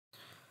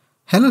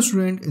Hello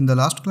student, in the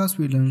last class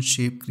we learned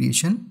shape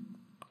creation,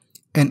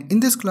 and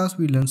in this class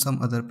we learned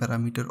some other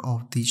parameter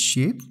of these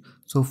shapes.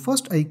 So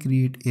first I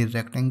create a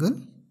rectangle.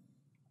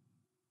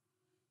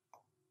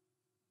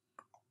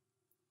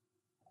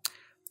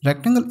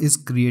 Rectangle is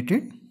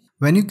created.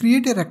 When you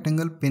create a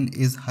rectangle, pin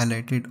is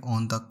highlighted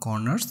on the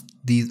corners.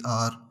 These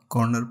are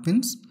corner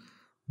pins.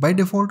 By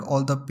default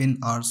all the pin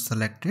are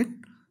selected.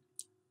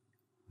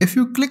 If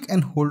you click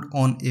and hold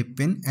on a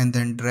pin and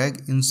then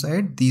drag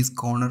inside, these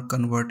corner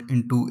convert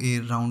into a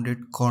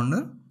rounded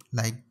corner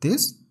like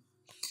this.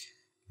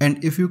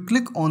 And if you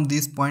click on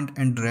this point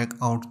and drag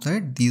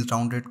outside, these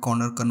rounded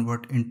corner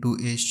convert into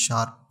a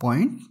sharp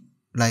point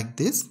like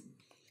this.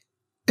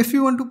 If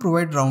you want to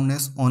provide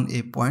roundness on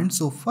a point,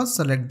 so first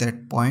select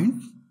that point.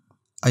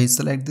 I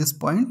select this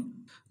point.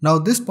 Now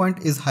this point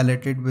is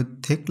highlighted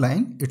with thick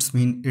line. It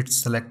means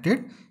it's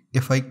selected.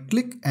 If I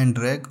click and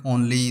drag,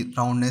 only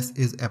roundness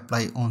is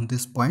applied on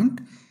this point.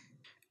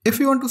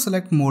 If you want to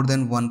select more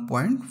than one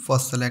point,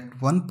 first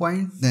select one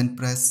point, then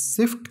press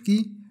Shift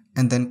key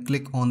and then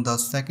click on the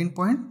second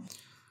point.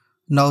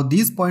 Now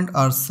these points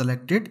are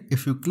selected.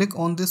 If you click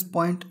on this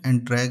point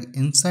and drag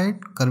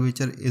inside,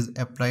 curvature is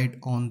applied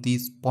on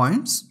these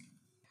points.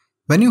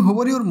 When you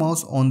hover your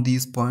mouse on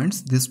these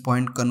points, this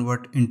point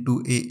convert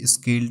into a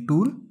scale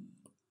tool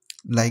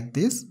like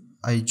this.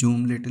 I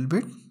zoom little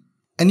bit.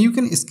 And you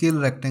can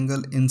scale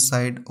rectangle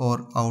inside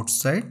or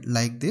outside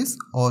like this,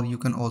 or you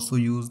can also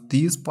use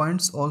these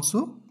points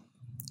also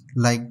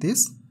like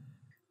this.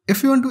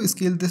 If you want to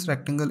scale this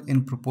rectangle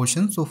in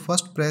proportion, so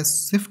first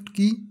press Shift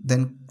key,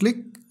 then click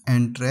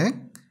and drag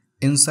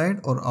inside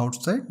or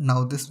outside.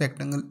 Now this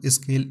rectangle is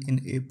scaled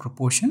in a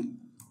proportion.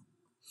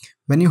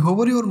 When you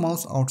hover your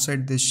mouse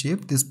outside this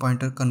shape, this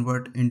pointer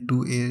convert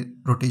into a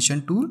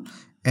rotation tool,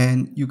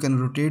 and you can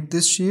rotate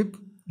this shape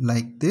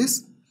like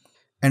this.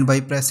 And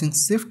by pressing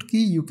Shift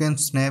key, you can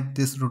snap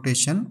this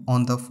rotation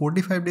on the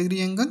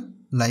 45-degree angle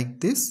like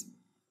this.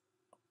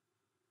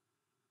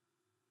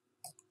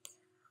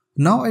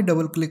 Now I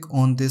double click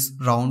on this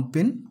round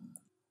pin.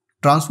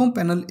 Transform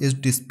panel is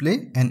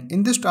display, and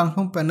in this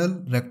transform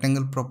panel,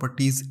 rectangle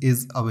properties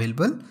is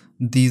available.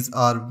 These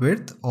are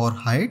width or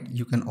height.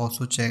 You can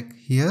also check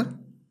here.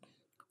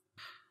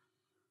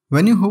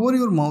 When you hover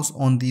your mouse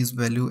on these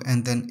value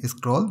and then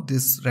scroll,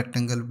 this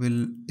rectangle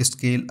will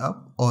scale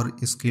up or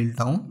scale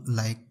down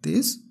like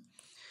this.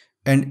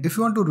 And if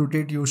you want to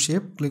rotate your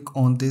shape, click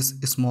on this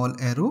small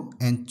arrow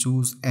and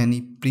choose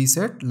any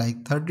preset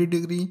like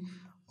 30-degree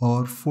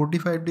or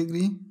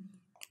 45-degree.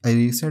 I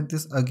reset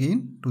this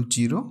again to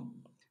 0.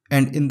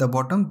 And in the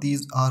bottom,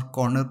 these are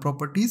corner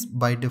properties.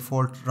 By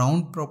default,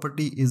 round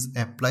property is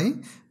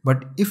applied.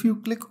 But if you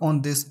click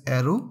on this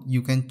arrow,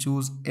 you can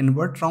choose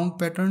invert round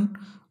pattern,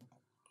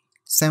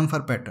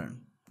 chamfer pattern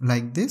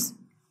like this.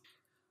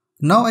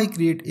 Now I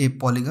create a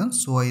polygon.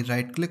 So I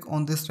right click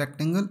on this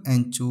rectangle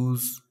and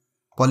choose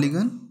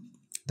polygon.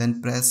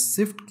 Then press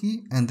Shift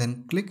key and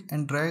then click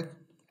and drag.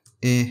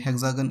 A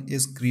hexagon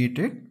is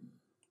created.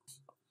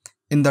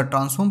 In the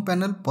transform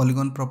panel,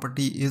 polygon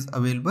property is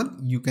available.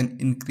 You can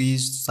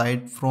increase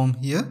side from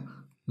here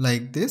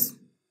like this,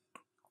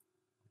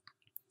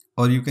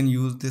 or you can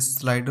use this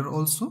slider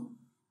also.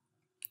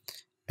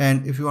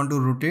 And if you want to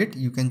rotate,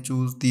 you can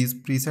choose these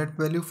preset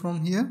value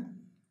from here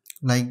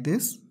like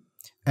this.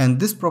 And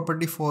this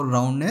property for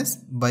roundness,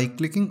 by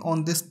clicking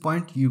on this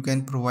point, you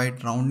can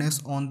provide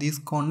roundness on these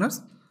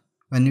corners.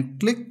 When you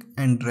click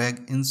and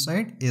drag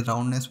inside, a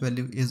roundness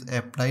value is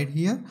applied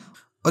here,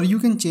 or you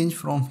can change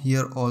from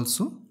here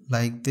also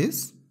like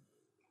this.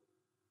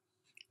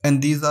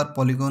 And these are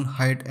polygon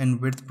height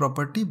and width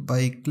property.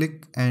 By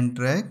click and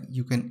drag,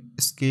 you can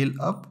scale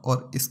up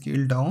or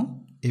scale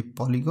down a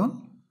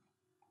polygon.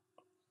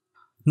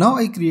 Now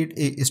I create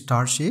a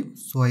star shape.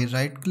 So I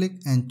right click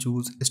and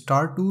choose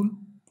star tool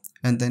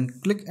and then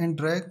click and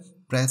drag,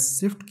 press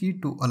Shift key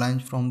to align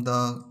from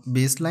the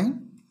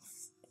baseline.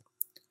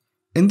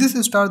 In this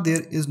star,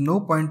 there is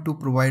no point to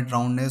provide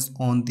roundness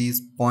on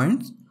these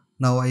points.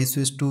 Now I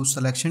switch to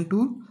selection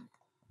tool.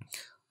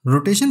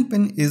 Rotation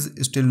pin is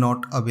still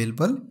not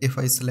available. If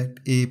I select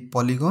a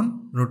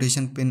polygon,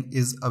 rotation pin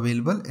is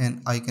available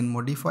and I can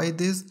modify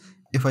this.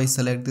 If I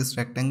select this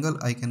rectangle,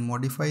 I can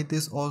modify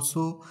this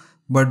also,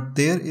 but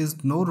there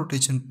is no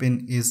rotation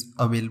pin is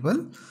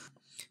available.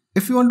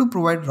 If you want to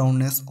provide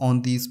roundness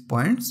on these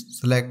points,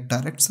 select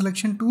direct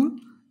selection tool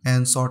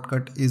and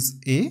shortcut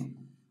is A.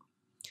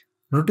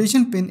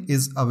 Rotation pin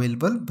is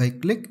available. By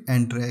click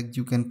and drag,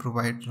 you can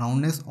provide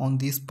roundness on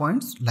these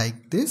points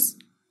like this.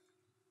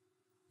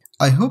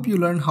 I hope you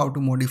learned how to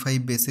modify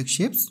basic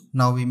shapes.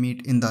 Now we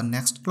meet in the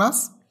next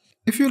class.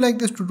 If you like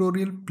this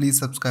tutorial, please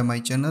subscribe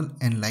my channel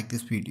and like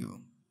this video.